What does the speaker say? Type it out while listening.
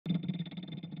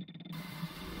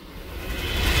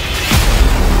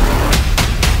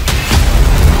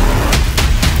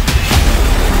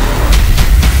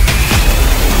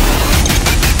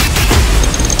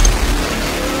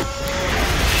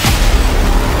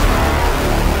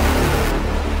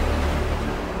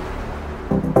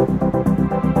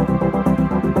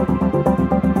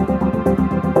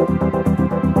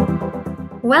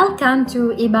Welcome to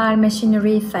IBAR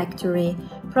Machinery Factory.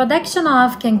 Production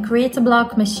of concrete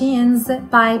block machines,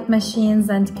 pipe machines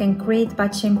and concrete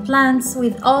batching plants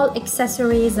with all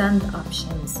accessories and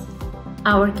options.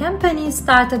 Our company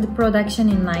started production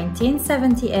in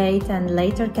 1978 and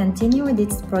later continued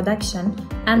its production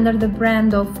under the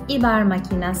brand of IBAR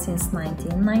MAKINA since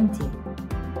 1990.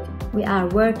 We are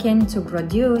working to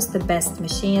produce the best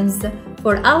machines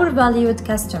for our valued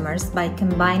customers by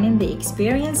combining the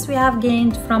experience we have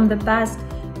gained from the past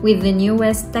with the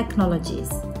newest technologies.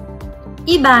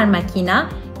 IBAR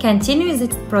MAKINA continues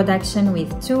its production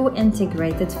with 2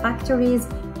 integrated factories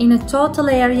in a total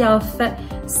area of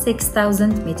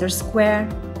 6,000 meters square,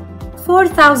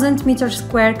 4,000 meters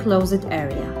square closed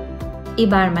area.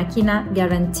 IBAR MAKINA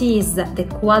guarantees the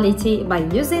quality by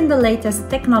using the latest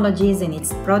technologies in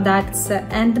its products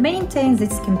and maintains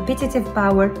its competitive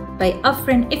power by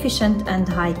offering efficient and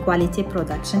high-quality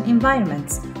production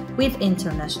environments with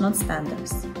international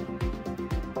standards.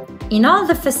 In all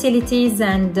the facilities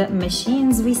and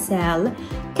machines we sell,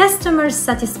 customer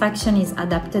satisfaction is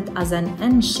adopted as an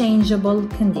unchangeable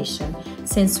condition,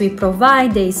 since we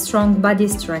provide a strong body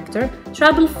structure,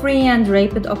 trouble-free and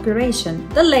rapid operation,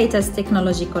 the latest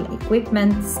technological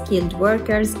equipment, skilled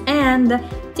workers, and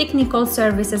technical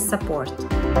services support.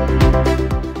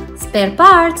 Spare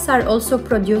parts are also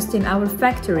produced in our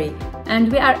factory,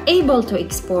 and we are able to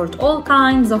export all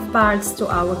kinds of parts to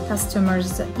our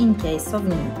customers in case of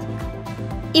need.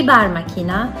 IBAR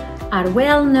MAKINA are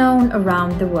well known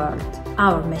around the world.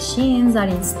 Our machines are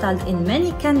installed in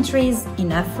many countries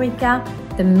in Africa,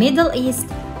 the Middle East,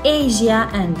 Asia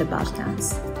and the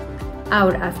Balkans.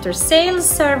 Our after-sales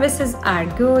services are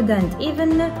good, and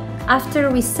even after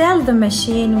we sell the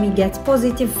machine, we get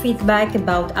positive feedback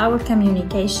about our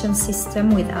communication system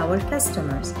with our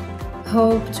customers.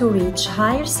 Hope to reach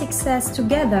higher success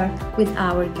together with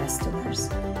our customers.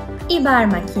 IBAR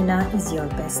MAKINA is your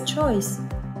best choice.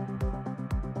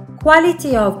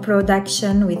 Quality of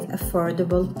production with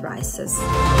affordable prices.